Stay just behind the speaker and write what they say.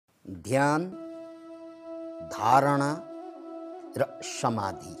ध्यान, धारणा र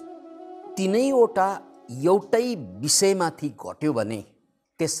समाधि तीनैवटा एउटै विषयमाथि घट्यो भने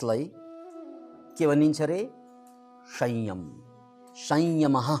त्यसलाई के भनिन्छ रे? संयम,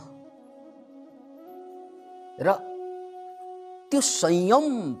 संयमः। र त्यो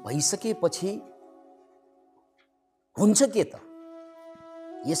संयम भइसकेपछि हुन्छ के त?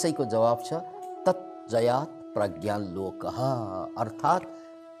 यसैको जवाब छ तत्जयात प्रज्ञालोकः, अर्थात्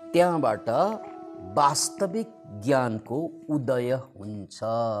त्यहाँबाट वास्तविक ज्ञानको उदय हुन्छ।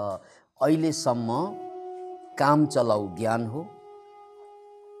 अहिलेसम्म काम चलाउ ज्ञान हो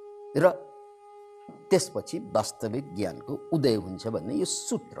र त्यसपछि वास्तविक ज्ञानको उदय हुन्छ भन्ने यो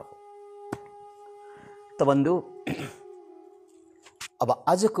सूत्र हो। त बन्धु, अब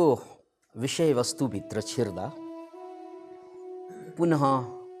आजको विषयवस्तुभित्र छिर्दा पुनः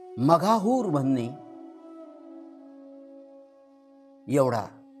मगाहुर भन्ने एउटा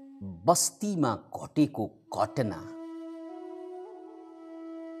बस्तीमा घटेको घटना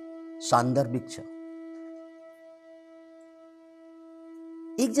सान्दर्भिक छ।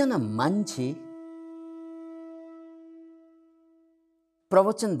 एकजना मान्छे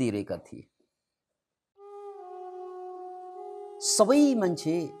प्रवचन दिइरहेका थिए। सबै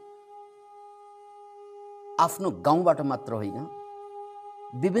मान्छे आफ्नो गाउँबाट मात्र होइन,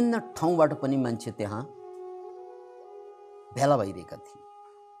 विभिन्न ठाउँबाट पनि मान्छे त्यहाँ भेला भइरहेका थिए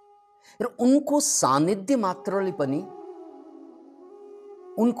र उनको सानिध्य मात्रले पनि,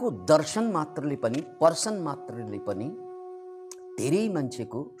 उनको दर्शन मात्रले पनि, पर्सन मात्रले पनि धेरै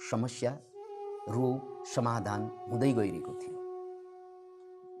मान्छेको समस्या, रोग समाधान हुँदै गइरहेको थियो।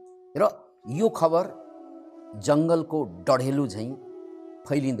 र यो खबर जङ्गलको डढेलु झैँ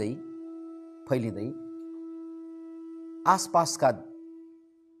फैलिँदै फैलिँदै आसपासका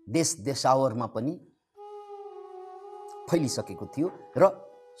देश देशावरमा पनि फैलिसकेको थियो र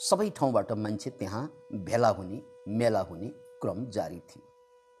सबै ठाउँबाट मान्छे त्यहाँ भेला हुने, मेला हुने क्रम जारी थियो।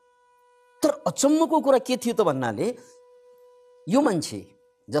 तर अचम्मको कुरा के थियो त भन्नाले, यो मान्छे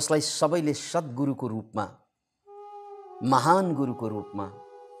जसलाई सबैले सद्गुरुको रूपमा, महान गुरुको रूपमा,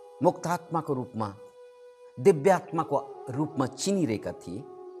 मुक्तात्माको रूपमा, दिव्यात्माको रूपमा चिनिरहेका थिए,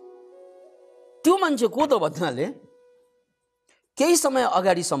 त्यो मान्छे को त भन्नाले केही समय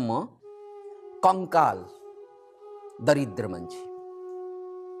अगाडिसम्म कङ्काल, दरिद्र मान्छे,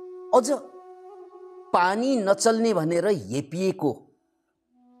 अझ पानी नचल्ने भनेर हेपिएको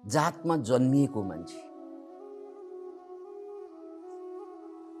जातमा जन्मिएको मान्छे।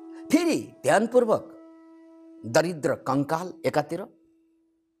 फेरि ध्यानपूर्वक दरिद्र कङ्काल एकातिर,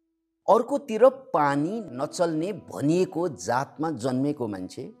 अर्कोतिर पानी नचल्ने भनिएको जातमा जन्मेको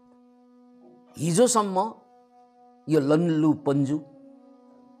मान्छे, हिजोसम्म यो लन्लु पन्जु,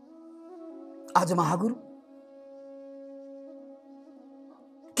 आज महागुरु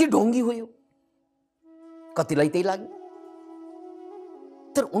के ढोंगी हो यो? कतिलाई त्यही लाग्यो।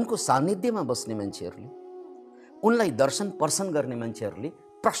 तर उनको सानिध्यमा बस्ने मान्छेहरूले, उनलाई दर्शन पर्सन गर्ने मान्छेहरूले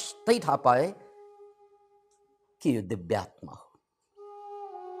प्रष्टै थाहा पाए कि यो दिव्यात्मा हो।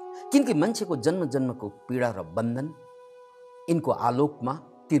 किनकि मान्छेको जन्म जन्मको पीडा र बन्धन यिनको आलोकमा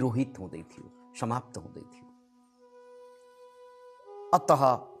तिरोहित हुँदै थियो, समाप्त हुँदै थियो। अतः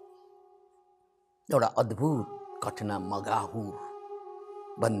एउटा अद्भुत घटना मगाहुर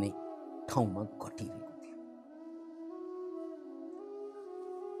भन्ने ठाउँमा घटिरहेको थियो।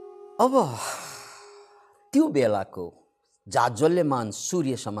 अब त्यो बेलाको जाज्वल्यमान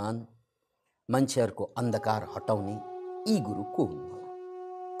सूर्य समान मान्छेहरूको अन्धकार हटाउने यी गुरु को हुन्?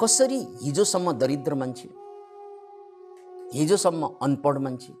 कसरी हिजोसम्म दरिद्र मान्छे, हिजोसम्म अनपढ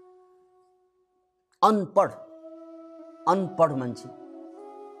मान्छे, अनपढ मान्छे,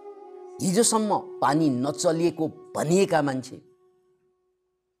 हिजोसम्म पानी नचलिएको भनिएका मान्छे,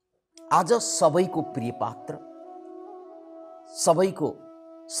 आज सबैको प्रिय पात्र, सबैको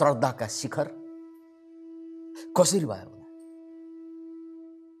श्रद्धाका शिखर कसरी भयो होला?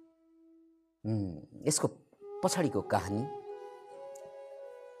 यसको पछाडिको कहानी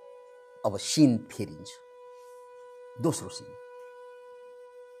अब सीन फेरिन्छ। दोस्रो सीन,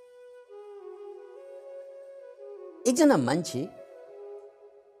 एकजना मान्छे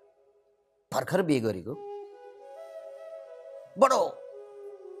भर्खर बिहे गरेको, बडो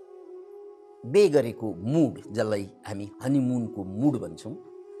बिहे गरेको मुड, जसलाई हामी हनीमुनको मुड भन्छौँ,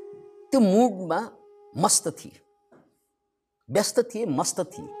 त्यो मुडमा मस्त थिए, व्यस्त थिए, मस्त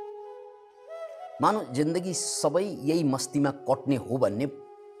थिए। मानव जिन्दगी सबै यही मस्तीमा कट्ने हो भन्ने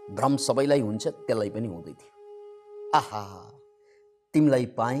भ्रम सबैलाई हुन्छ, त्यसलाई पनि हुँदै थियो। आहा, तिमीलाई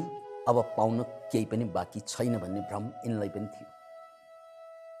पाएँ, अब पाउन केही पनि बाँकी छैन भन्ने भ्रम यिनलाई पनि थियो।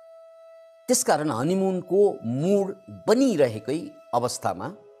 त्यसकारण हनीमुनको मुड बनिरहेकै अवस्थामा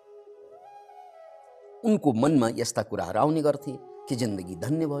उनको मनमा यस्ता कुराहरू आउने गर्थे कि जिन्दगी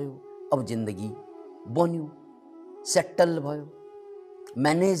धन्य भयो, अब जिन्दगी बन्यो, सेटल भयो,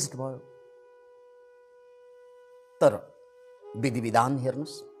 म्यानेज्ड भयो। तर विधि विधान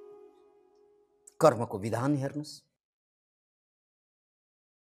हेर्नुस्, कर्मको विधान हेर्नुस्,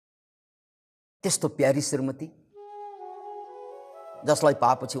 त्यस्तो प्यारी श्रीमती जसलाई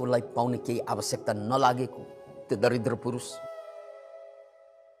पाएपछि उसलाई पाउने केही आवश्यकता नलागेको त्यो दरिद्र पुरुष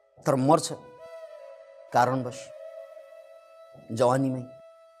तर मर्छ कारणवश जवानीमै।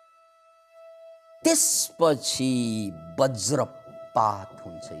 त्यसपछि वज्रपात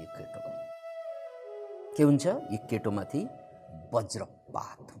हुन्छ यो केटोमा। के हुन्छ? यो केटोमाथि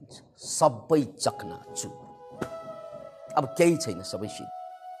वज्रपात हुन्छ, सबै चकनाचुर। अब केही छैन, सबै सिद्ध।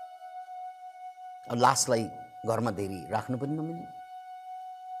 अब लासलाई घरमा धेरै राख्नु पनि नमिल्ने,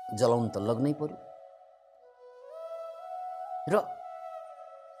 जलाउनु त लाग्नै पर्यो। र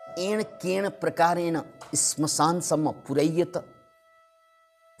एण केण प्रकारेण श्मशानसम्म पुर्याइयो त,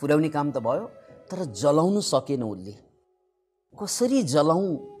 पुर्याउने काम त भयो, तर जलाउनु सकेन उसले। कसरी जलाउँ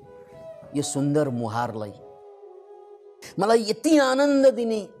यो सुन्दर मुहारलाई? मलाई यति आनन्द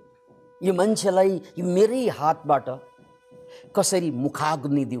दिने यो मान्छेलाई यो मेरै हातबाट कसरी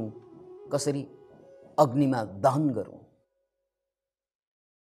मुखाग्नि दिउँ, कसरी अग्निमा दहन गरौँ?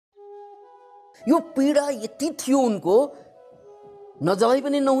 यो पीडा यति थियो उनको, नजलाई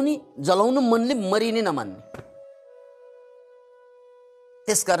पनि नहुने, जलाउनु मनले मरिने नमान्ने।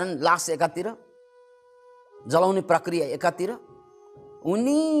 त्यसकारण लास एकातिर, जलाउने प्रक्रिया एकातिर,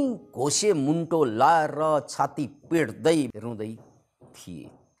 उनी घोसे मुन्टो लाएर छाती पिट्दै रुँदै थिए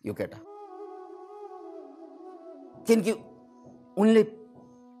यो केटा। किनकि उनले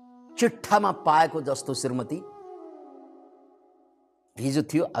चिट्ठामा पाएको जस्तो श्रीमती हिजो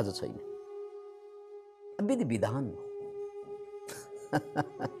थियो, आज छैन। विधि विधान।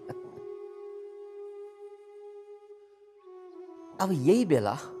 अब यही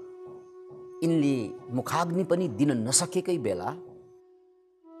बेला यिनले मुखाग्नि पनि दिन नसकेकै बेला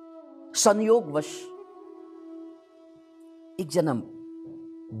संयोगवश एकजना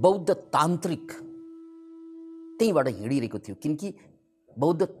बौद्ध तान्त्रिक त्यहीँबाट हिँडिरहेको थियो। किनकि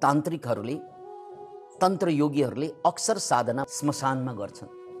बौद्ध तान्त्रिकहरूले, तन्त्र योगीहरूले अक्सर साधना श्मशानमा गर्छन्।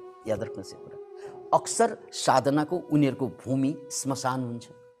 याद राख्नुहोस् यो कुरा, अक्सर साधनाको उनीहरूको भूमि श्मशान हुन्छ,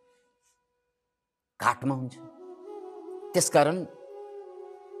 घाटमा हुन्छ। त्यसकारण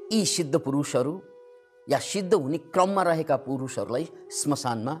यी सिद्ध पुरुषहरू या सिद्ध हुने क्रममा रहेका पुरुषहरूलाई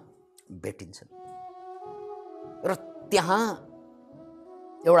श्मशानमा भेटिन्छन्। र त्यहाँ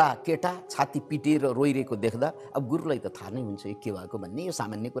एउटा केटा छाती पिटेर रोइरहेको देख्दा अब गुरुलाई त थाहा नै हुन्छ यो के भएको भन्ने, यो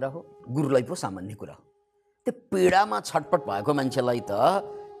सामान्य कुरा हो, गुरुलाई पो सामान्य कुरा हो। त्यो पीडामा छटपट भएको मान्छेलाई त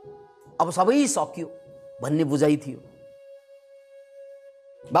अब सबै सक्यो भन्ने बुझाइ थियो।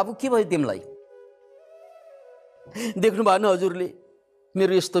 बाबु के भयो तिमीलाई? देख्नु भएन हजुरले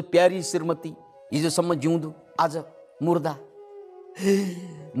मेरो यस्तो प्यारी श्रीमती, हिजोसम्म जिउँदो आज मुर्दा।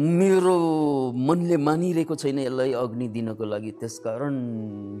 मेरो मनले मानिरहेको छैन यसलाई अग्नि दिनको लागि। त्यसकारण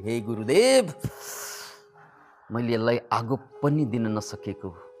हे गुरुदेव, मैले यसलाई आगो पनि दिन नसकेको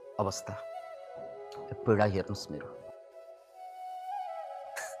अवस्था, पीडा हेर्नुहोस् मेरो।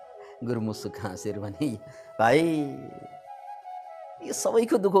 गुरु मुसुक हाँसेर भने, भाइ यो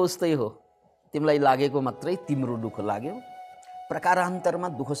सबैको दुःख उस्तै हो, तिमीलाई लागेको मात्रै तिम्रो दुःख लाग्यो, प्रकारान्तरमा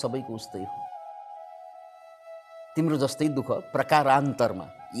दुःख सबैको उस्तै हो। तिम्रो जस्तै दुःख प्रकारान्तरमा,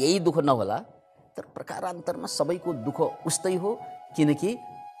 यही दुःख नहोला तर प्रकारान्तरमा सबैको दुःख उस्तै हो। किनकि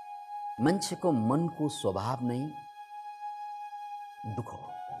मान्छेको मनको स्वभाव नै दुःख हो।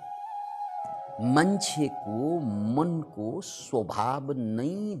 मान्छेको मनको स्वभाव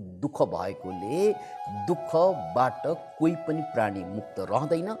नै दुःख भएकोले दुःखबाट कोही पनि प्राणी मुक्त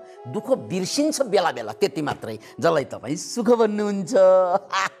रहँदैन। दुःख बिर्सिन्छ बेला बेला, त्यति मात्रै, जसलाई तपाईँ सुख भन्नुहुन्छ।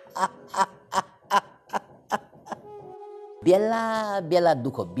 बेला बेला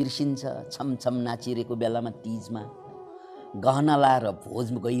दुःख बिर्सिन्छ। छमछम नाचिरहेको बेलामा, तीजमा गहना लाएर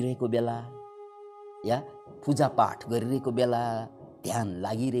भोज गइरहेको बेला, या पूजापाठ गरिरहेको बेला, ध्यान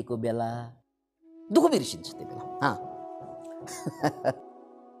लागिरहेको बेला दुःख बिर्सिन्छ त्यो बेला।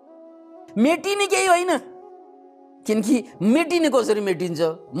 मेटिने केही होइन, किनकि मेटिने कसरी मेटिन्छ?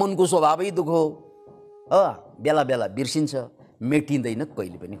 मनको स्वभावै दुःख हो। बेला बेला बिर्सिन्छ, मेटिँदैन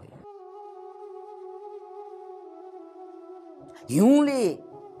कहिले पनि होइन। हिउँले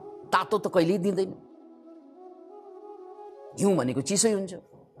तातो त कहिल्यै दिँदैन। हिउँ भनेको चिसै हुन्छ,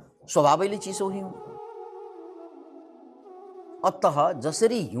 स्वभावैले चिसो हिउँ। अतः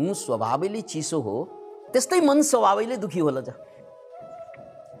जसरी हिउँ स्वभावैले चिसो हो, त्यस्तै मन स्वभावैले दुखी होला। जा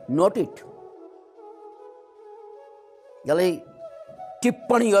नोट इट। यसलाई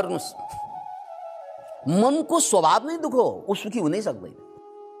टिप्पणी गर्नुहोस्। मनको स्वभाव नै दुःख हो, ऊ सुखी हुनै सक्दैन।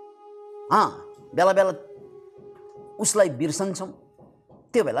 बेला बेला उसलाई बिर्सन्छौँ,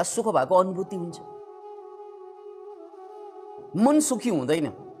 त्यो बेला सुख भएको अनुभूति हुन्छ। मन सुखी हुँदैन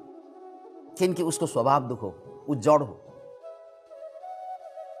किनकि उसको स्वभाव दुःख हो, ऊ जड हो।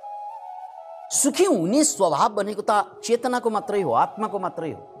 सुखी हुने स्वभाव भनेको त चेतनाको मात्रै हो, आत्माको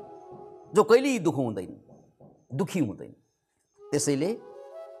मात्रै हो, जो कहिल्यै दुःख हुँदैन, दुखी हुँदैन। त्यसैले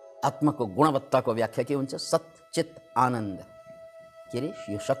आत्माको गुणवत्ताको व्याख्या के हुन्छ? सत चित आनन्द। के अरे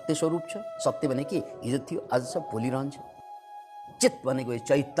यो सत्य स्वरूप छ। सत्य भनेको हिजो थियो, आज छ, भोलि रहन्छ। चित भनेको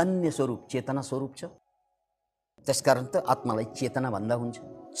चैतन्य स्वरूप, चेतना स्वरूप छ। त्यसकारण त आत्मालाई चेतना भन्दा हुन्छ।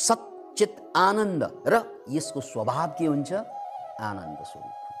 सत चित आनन्द, र यसको स्वभाव के हुन्छ? आनन्द स्वरूप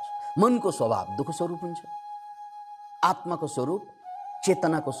हुन्छ। मनको स्वभाव दुःख स्वरूप हुन्छ, आत्माको स्वरूप,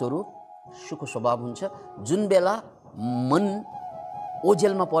 चेतनाको स्वरूप सुख स्वभाव हुन्छ। जुन बेला मन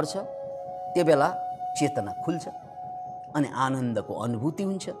ओझेलमा पर्छ त्यो बेला चेतना खुल्छ अनि आनन्दको अनुभूति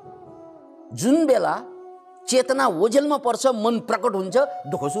हुन्छ। जुन बेला चेतना ओझेलमा पर्छ, मन प्रकट हुन्छ,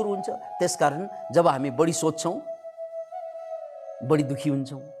 दुःख सुरु हुन्छ। त्यसकारण जब हामी बढी सोच्छौँ बढी दुखी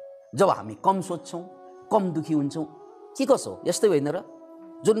हुन्छौँ, जब हामी कम सोच्छौँ कम दुखी हुन्छौँ। के कसो यस्तै होइन र?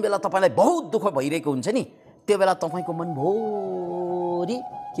 जुन बेला तपाईँलाई बहुत दुःख भइरहेको हुन्छ नि, त्यो बेला तपाईँको मनभरि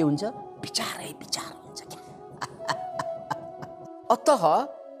के हुन्छ? विचारै विचार हुन्छ क्या। अतः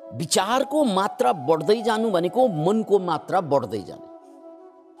विचारको मात्रा बढ्दै जानु भनेको मनको मात्रा बढ्दै जाने,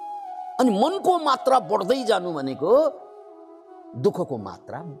 अनि मनको मात्रा बढ्दै जानु भनेको दुःखको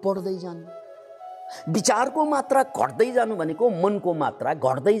मात्रा बढ्दै जानु। विचारको मात्रा घट्दै जानु भनेको मनको मात्रा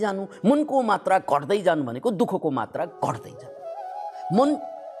घट्दै जानु, मनको मात्रा घट्दै जानु भनेको दुःखको मात्रा घट्दै जानु। मन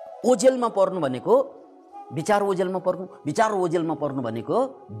ओझेलमा पर्नु भनेको विचार ओझेलमा पर्नु, विचार ओझेलमा पर्नु भनेको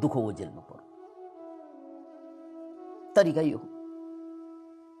दुःख ओझेलमा पर्नु। तरिका यो।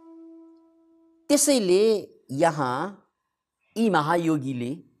 त्यसैले यहाँ यी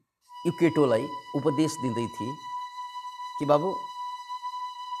महायोगीले यो केटोलाई उपदेश दिँदै थिए कि बाबु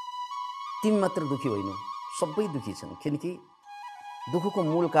तिमी मात्र दुखी होइनौ, सबै दुखी छन्। किनकि दुःखको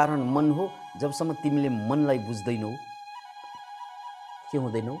मूल कारण मन हो। जबसम्म तिमीले मनलाई बुझ्दैनौ, के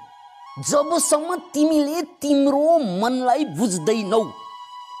हुँदैनौ? जबसम्म तिमीले तिम्रो मनलाई बुझ्दैनौ,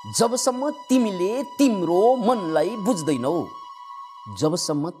 जबसम्म तिमीले तिम्रो मनलाई बुझ्दैनौ,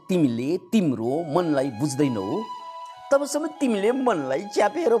 जबसम्म तिमीले तिम्रो मनलाई बुझ्दैनौ, तबसम्म तिमीले मनलाई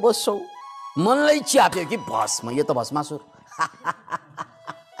च्यापेर बस्छौ। मनलाई च्याप्यो कि भस्म, यो त भस्मासुर,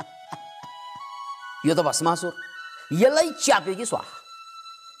 यो त भस्मासुर, यसलाई च्याप्यो कि स्वाहा।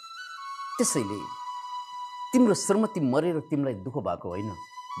 त्यसैले तिम्रो श्रीमती मरेर तिमीलाई दुःख भएको होइन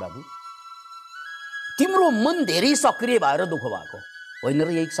बाबु, तिम्रो मन धेरै सक्रिय भएर दुःख भएको होइन र?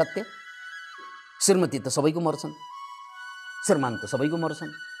 यही सत्य। श्रीमती त सबैको मर्छन्, श्रीमान त सबैको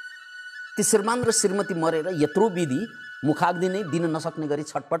मर्छन्। ती श्रीमान र श्रीमती मरेर यत्रो विधि मुखाग्नि नै दिन नसक्ने गरी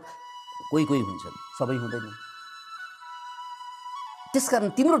छटपट कोही कोही हुन्छन्, सबै हुँदैनन्। त्यसकारण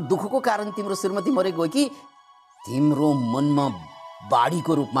तिम्रो दुःखको कारण तिम्रो श्रीमती मरेको हो कि तिम्रो मनमा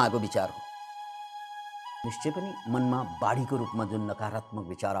बाढीको रूपमा आएको विचार हो? निश्चय पनि मनमा बाढीको रूपमा जुन नकारात्मक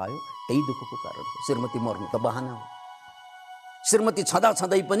विचार आयो त्यही दुःखको कारण हो। श्रीमती मर्नु त बहाना हो। श्रीमती छँदा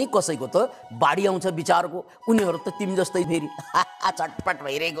छँदै पनि कसैको त बाढी आउँछ विचारको, उनीहरू त तिमी जस्तै फेरि छटपट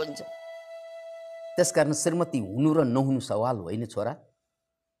भइरहेको हुन्छ। त्यसकारण श्रीमती हुनु र नहुनु सवाल होइन छोरा,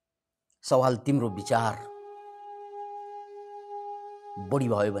 सवाल तिम्रो विचार बढी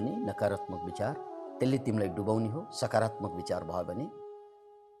भयो भने नकारात्मक विचार त्यसले तिमीलाई डुबाउने हो। सकारात्मक विचार भयो भने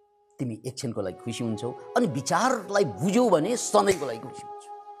तिमी एकछिनको लागि खुसी हुन्छौ, अनि विचारलाई बुझ्यौ भने सधैँको लागि खुसी हुन्छौ।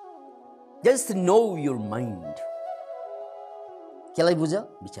 Just know your mind. केलाई बुझ?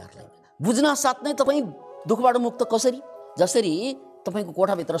 विचारलाई बुझ्न साथ नै तपाईँ दुःखबाट मुक्त कसरी? जसरी तपाईँको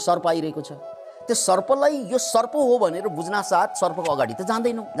कोठाभित्र सर्प आइरहेको छ, त्यो सर्पलाई यो सर्प हो भनेर बुझ्न साथ सर्पको अगाडि त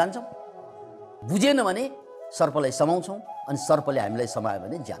जाँदैनौँ, जान्छौँ। बुझेन भने सर्पलाई समाउँछौँ, अनि सर्पले हामीलाई समायो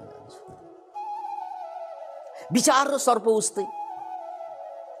भने ज्यान जान्छ। विचार र सर्प उस्तै,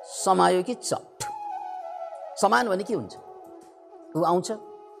 समायो कि चट, समाएन भने के हुन्छ? ऊ आउँछ,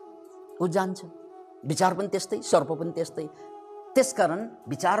 ऊ जान्छ। विचार पनि त्यस्तै, सर्प पनि त्यस्तै। त्यसकारण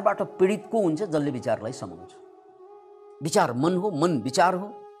विचारबाट पीडित को हुन्छ? जसले विचारलाई समाउँछ। विचार मन हो, मन विचार हो।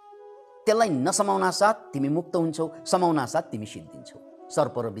 त्यसलाई नसमाउन साथ तिमी मुक्त हुन्छौ, समाउन साथ तिमी सिद्धिन्छौ।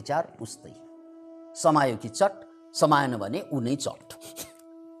 सर्प र विचार उस्तै, समायो कि चट, समाएन भने ऊ नै चट,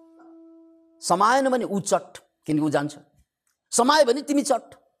 समाएन भने ऊ चट किनकि ऊ जान्छ, समायो भने तिमी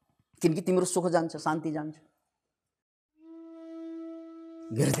चट किनकि तिम्रो सुख जान्छ, शान्ति जान्छ।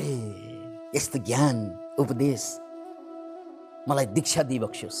 गुरुदेव यस्तो ज्ञान उपदेश मलाई दीक्षा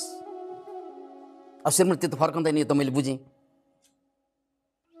दिइबक्स्योस्। अब श्रीमती त फर्कँदैन, यो त मैले बुझेँ।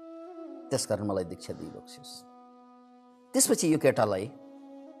 त्यसकारण मलाई दीक्षा दिइबक्सियोस्। त्यसपछि यो केटालाई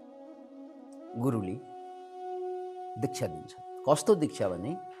गुरुले दीक्षा दिन्छ। कस्तो दीक्षा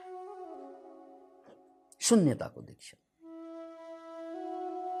भने शून्यताको दीक्षा।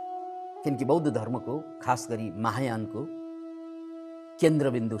 किनकि बौद्ध धर्मको खास गरी महायानको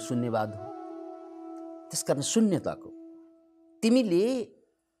केन्द्रबिन्दु शून्यवाद हो। त्यसकारण शून्यताको, तिमीले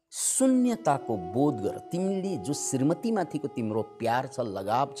शून्यताको बोध गर। तिमीले जो श्रीमतीमाथिको तिम्रो प्यार छ,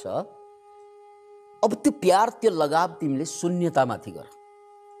 लगाव छ, अब त्यो प्यार त्यो लगाव तिमीले शून्यतामाथि गर।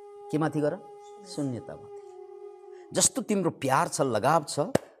 के माथि गर? शून्यतामाथि। जस्तो तिम्रो प्यार छ, लगाव छ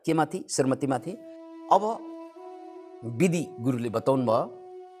के माथि? श्रीमतीमाथि। अब विधि गुरुले बताउनु भयो,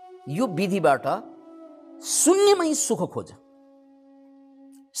 यो विधिबाट शून्यमै सुख खोज,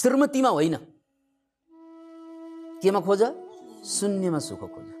 श्रीमतीमा होइन। केमा खोज? शून्यमा सुख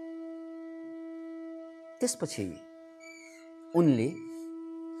खोज। त्यसपछि उनले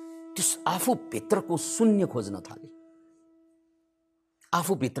त्यस आफूभित्रको शून्य खोज्न थाले।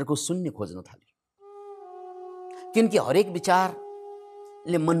 आफूभित्रको शून्य खोज्न थाले। किनकि हरेक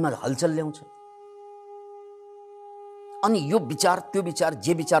विचारले मनमा हलचल ल्याउँछ। अनि यो विचार, त्यो विचार,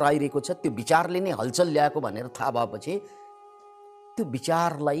 जे विचार आइरहेको छ त्यो विचारले नै हलचल ल्याएको भनेर थाहा भएपछि त्यो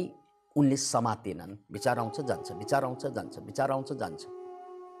विचारलाई उनले समातेनन्। विचार आउँछ जान्छ, विचार आउँछ जान्छ, विचार आउँछ जान्छ।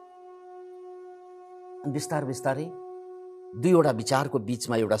 अनि बिस्तारै बिस्तारै दुईवटा विचारको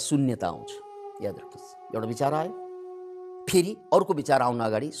बीचमा एउटा शून्यता आउँछ। याद राख्नुहोस्, एउटा विचार आयो, फेरि अर्को विचार आउन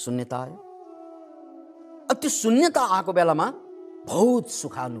अगाडि शून्यता आयो। अब त्यो शून्यता आएको बेलामा बहुत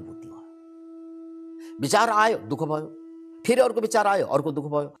सुखानुभूति भयो। विचार आयो, दुःख भयो, फेरि अर्को विचार आयो, अर्को दुःख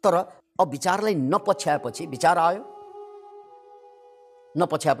भयो। तर अब विचारलाई नपछ्याएपछि, विचार आयो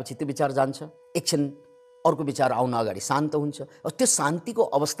नपछ्याएपछि त्यो विचार जान्छ, एकछिन अर्को विचार आउन अगाडि शान्त हुन्छ। त्यो शान्तिको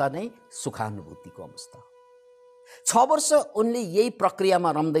अवस्था नै सुखानुभूतिको अवस्था हो। 6 वर्ष उनले यही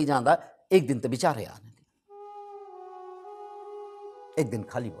प्रक्रियामा रम्दै जाँदा एक दिन त विचारै आएन। एक दिन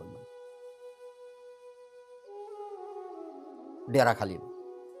खाली भयो, डेरा खाली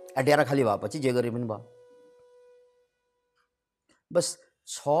भयो। डेरा खाली भएपछि जे गरे पनि भयो। बस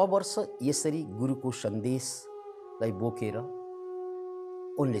 6 वर्ष यसरी गुरुको सन्देशलाई बोकेर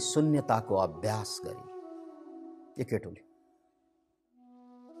उनले शून्यताको अभ्यास गरे। यो केटोले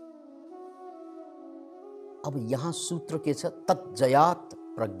अब यहाँ सूत्र के छ? तज्जयात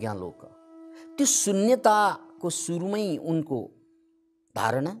प्रज्ञालोक। त्यो शून्यताको सुरुमै उनको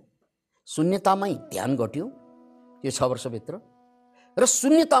धारणा, शून्यतामै ध्यान घट्यो यो 6 वर्षभित्र, र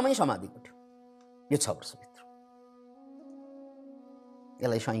शून्यतामै समाधि घट्यो यो 6 वर्षभित्र।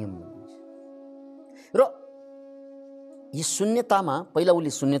 यसलाई संयम भनिन्छ। र यो शून्यतामा पहिला उसले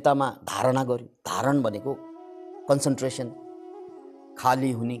शून्यतामा धारणा गर्यो। धारण भनेको कन्सन्ट्रेसन,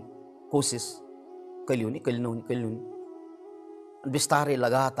 खाली हुने कोसिस, कहिले हुने कहिले नहुने, कहिले हुने। बिस्तारै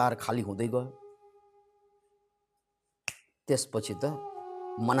लगातार खाली हुँदै गयो। त्यसपछि त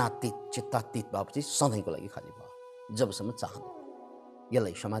मनातीत, चित्तातीत भएपछि सधैँको लागि खाली भयो, जबसम्म चाहँदैन।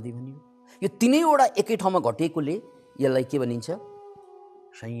 यसलाई समाधि भनियो। यो तीनैवटा एकै ठाउँमा घटेकोले यसलाई के भनिन्छ?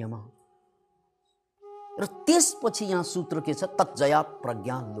 संयम। र त्यसपछि यहाँ सूत्र के छ? तज्जया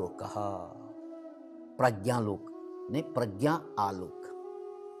प्रज्ञालोक। प्रज्ञालोक नै प्रज्ञा आलोक।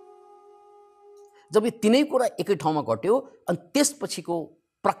 जब यो तीनै कुरा एकै ठाउँमा घट्यो अनि त्यसपछिको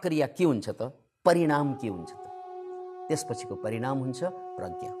प्रक्रिया के हुन्छ त? परिणाम के हुन्छ त? त्यसपछिको परिणाम हुन्छ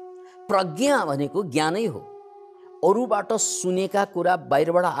प्रज्ञा। प्रज्ञा भनेको ज्ञानै हो। अरूबाट सुनेका कुरा,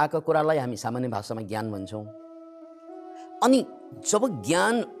 बाहिरबाट आएका कुरालाई हामी सामान्य भाषामा ज्ञान भन्छौँ। अनि जब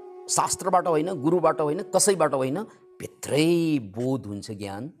ज्ञान शास्त्रबाट होइन, गुरुबाट होइन, कसैबाट होइन, भित्रै बोध हुन्छ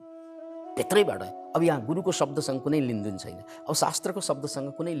ज्ञान, भित्रैबाट। अब यहाँ गुरुको शब्दसँग कुनै लिनदिन छैन, अब शास्त्रको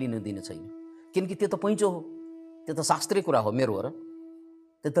शब्दसँग कुनै लिनदिन छैन। किनकि त्यो त पैँचो हो, त्यो त शास्त्रीय कुरा हो मेरो, हो र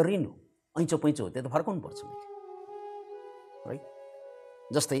त्यो त ऋण हो, ऐँचो पैँचो हो, त्यो त फर्काउनु पर्छ मैले, राइट।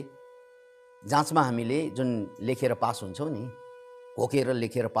 जस्तै जाँचमा हामीले जुन लेखेर पास हुन्छौँ नि, घोकेर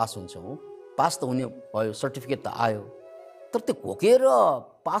लेखेर पास हुन्छौँ, पास त हुने भयो, सर्टिफिकेट त आयो। तर त्यो घोकेर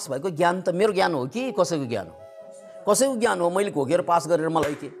पास भएको ज्ञान त मेरो ज्ञान हो कि कसैको ज्ञान हो? कसैको ज्ञान हो। मैले घोकेर पास गरेर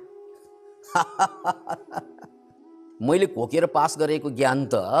मलाई के मैले घोकेर पास गरेको ज्ञान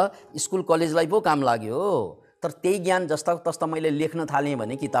त स्कुल कलेजलाई पो काम लाग्यो। तर त्यही ज्ञान जस्ता तस्ता मैले लेख्न थालेँ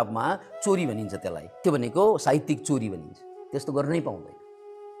भने किताबमा, चोरी भनिन्छ त्यसलाई। त्यो भनेको साहित्यिक चोरी भनिन्छ। त्यस्तो गर्नै पाउँदैन।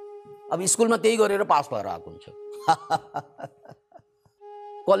 अब स्कुलमा त्यही गरेर पास भएर आएको हुन्छ,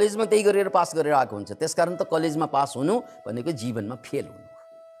 कलेजमा त्यही गरेर पास गरेर आएको हुन्छ। त्यसकारण त कलेजमा पास हुनु भनेको जीवनमा फेल हुनु हो।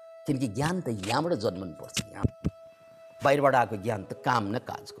 किनकि ज्ञान त यहाँबाट जन्मनु पर्छ। यहाँ बाहिरबाट आएको ज्ञान त काम न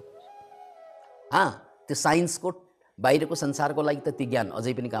काजको। त्यो साइन्सको बाहिरको संसारको लागि त त्यो ज्ञान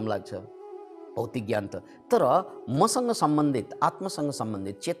अझै पनि काम लाग्छ। भौतिक ज्ञान त। तर मसँग सम्बन्धित, आत्मासँग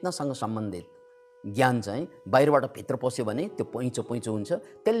सम्बन्धित, चेतनासँग सम्बन्धित ज्ञान चाहिँ बाहिरबाट भित्र पस्यो भने त्यो पैँचो हुन्छ,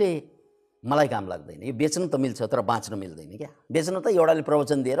 त्यसले मलाई काम लाग्दैन। यो बेच्न त मिल्छ तर बाँच्न मिल्दैन क्या। बेच्न त एउटाले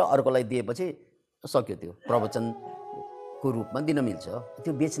प्रवचन दिएर अर्कोलाई दिएपछि सक्यो, त्यो प्रवचनको रूपमा दिन मिल्छ।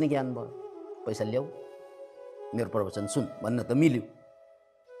 त्यो बेच्ने ज्ञान भयो। पैसा ल्याऊ, मेरो प्रवचन सुन भन्न त मिल्यो,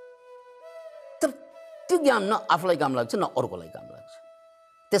 तर त्यो ज्ञान न आफूलाई काम लाग्छ न अर्कोलाई काम लाग्छ।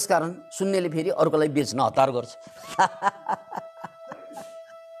 त्यसकारण सुन्नेले फेरि अर्कोलाई बेच्न हतार गर्छ।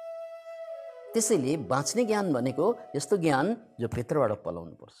 त्यसैले बाँच्ने ज्ञान भनेको यस्तो ज्ञान जो भित्रबाट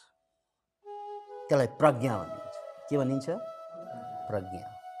पलाउनु पर्छ, त्यसलाई प्रज्ञा भनिन्छ। के भनिन्छ? प्रज्ञा।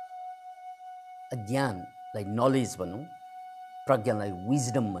 ज्ञानलाई नलेज भनौँ, प्रज्ञालाई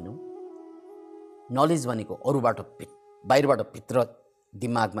विजडम भनौँ। नलेज भनेको अरूबाट बाहिरबाट भित्र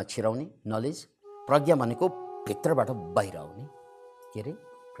दिमागमा छिराउने नलेज, प्रज्ञा भनेको भित्रबाट बाहिर आउने के अरे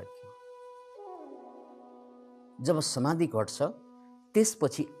प्रज्ञा। जब समाधि घट्छ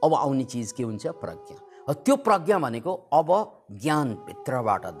त्यसपछि अब आउने चिज के हुन्छ? प्रज्ञा। त्यो प्रज्ञा भनेको अब ज्ञान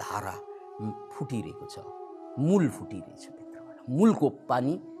भित्रबाट धारा फुटिरहेको छ, मूल फुटिरहेछ भित्रबाट। मूलको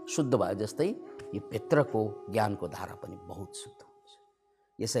पानी शुद्ध भयो जस्तै यो भित्रको ज्ञानको धारा पनि बहुत शुद्ध हुन्छ।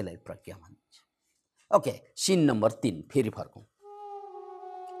 यसैलाई प्रज्ञा भनिन्छ। ओके, सिन नम्बर 3 फेरि फर्कौँ।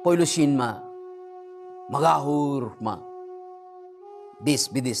 पहिलो सिनमा मगाहुरमा देश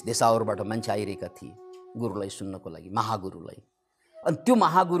विदेश देशावरबाट मान्छे आइरहेका थिए गुरुलाई सुन्नको लागि, महागुरुलाई। अनि त्यो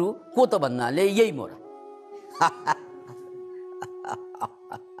महागुरु को त भन्नाले यही मोरा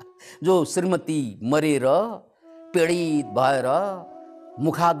जो श्रीमती मरेर पीडित भएर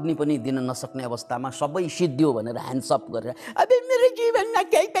मुखाग्नि पनि दिन नसक्ने अवस्थामा सबै सिद्धियो भनेर ह्यान्डसअप गरेर अब मेरो जीवनमा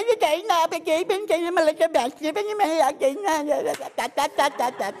केही पनि छैन, अब केही पनि छैन, मलाई चाहिँ बाँच्ने पनि मन लाग्दैन।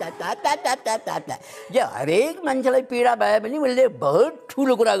 हरेक मान्छेलाई पीडा भए पनि उसले बहुत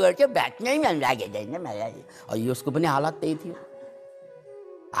ठुलो कुरा गर्छ, बाँच्नै मन लागेदैन मलाई। यसको पनि हालत त्यही थियो,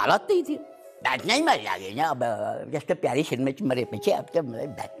 हालत त्यही थियो, बाँच्नै मन लागेन। अब जस्तो प्यारी सिनेमा मरेपछि अब चाहिँ मलाई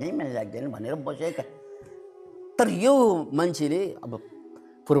बाँच्नै मन लाग्दैन भनेर बसेका। तर यो मान्छेले अब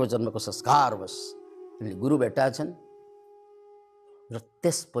पूर्वजन्मको संस्कारवश गुरु भेटाएछन् र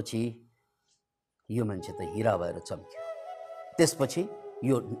त्यसपछि यो मान्छे त हिरा भएर चम्क्यो। त्यसपछि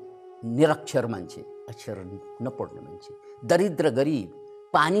यो निरक्षर मान्छे, अक्षर नपढ्ने मान्छे, दरिद्र गरिब,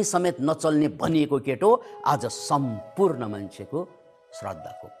 पानी समेत नचल्ने भनिएको केटो आज सम्पूर्ण मान्छेको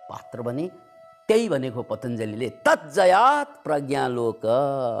श्रद्धाको पात्र बने। त्यही भनेको पतञ्जलीले तज्जयात प्रज्ञालोक।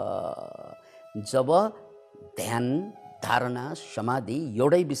 जब ध्यान, धारणा, समाधि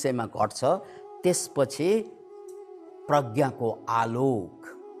एउटै विषयमा घट्छ त्यसपछि प्रज्ञाको आलोक,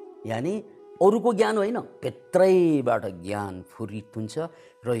 यानी अरूको ज्ञान होइन, भित्रैबाट ज्ञान फुरित हुन्छ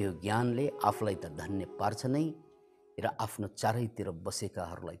र यो ज्ञानले आफूलाई त धन्य पार्छ नै र आफ्नो चारैतिर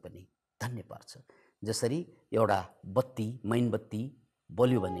बसेकाहरूलाई पनि धन्य पार्छ। जसरी एउटा बत्ती, मैनबत्ती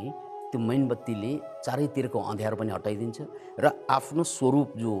बल्यो भने त्यो मैनबत्तीले चारैतिरको अँध्यारो पनि हटाइदिन्छ र आफ्नो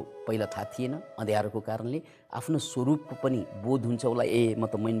स्वरूप जो पहिला थाहा थिएन अँध्यारोको कारणले आफ्नो स्वरूपको पनि बोध हुन्छ उसलाई, ए म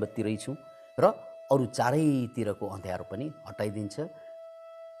त मैनबत्ती रहेछु, र अरू चारैतिरको अँध्यारो पनि हटाइदिन्छ।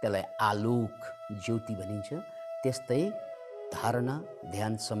 त्यसलाई आलोक, ज्योति भनिन्छ। त्यस्तै धारणा,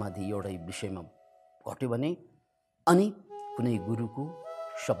 ध्यान, समाधि एउटै विषयमा घट्यो भने अनि कुनै गुरुको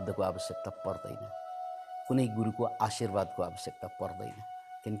शब्दको आवश्यकता पर्दैन, कुनै गुरुको आशीर्वादको आवश्यकता पर्दैन,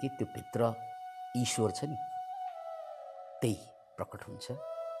 किनकि त्यो भित्र ईश्वर छ नि, त्यही प्रकट हुन्छ।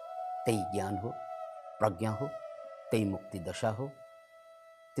 त्यही ज्ञान हो, प्रज्ञा हो, त्यही मुक्ति दशा हो,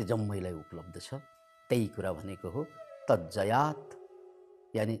 त्यो जम्मैलाई उपलब्ध छ। त्यही कुरा भनेको हो तज्जयात,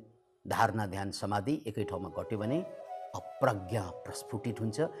 यानी धारणा, ध्यान, समाधि एकै ठाउँमा घट्यो भने प्रज्ञा प्रस्फुटित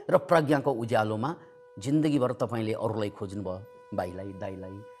हुन्छ र प्रज्ञाको उज्यालोमा जिन्दगीभर तपाईँले अरूलाई खोज्नुभयो, भाइलाई,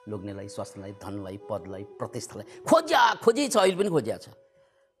 दाइलाई, लोग्नेलाई, स्वास्थ्यलाई, धनलाई, पदलाई, प्रतिष्ठालाई खोजी छ, अहिले पनि खोजिया छ।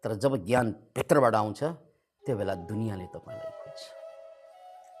 तर जब ज्ञान भित्रबाट आउँछ त्यो बेला दुनियाँले तपाईँलाई खोज्छ।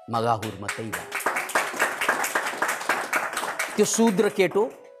 मगाहुरमा त्यही भयो। त्यो शूद्र केटो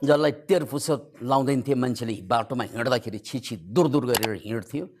जसलाई तेर फुर्सद लाउँदैन थिए मान्छेले बाटोमा हिँड्दाखेरि छिछि दूर दूर गरेर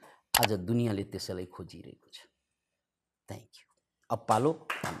हिँड्थ्यो, आज दुनियाँले त्यसैलाई खोजिरहेको छ। Thank you. अब पालो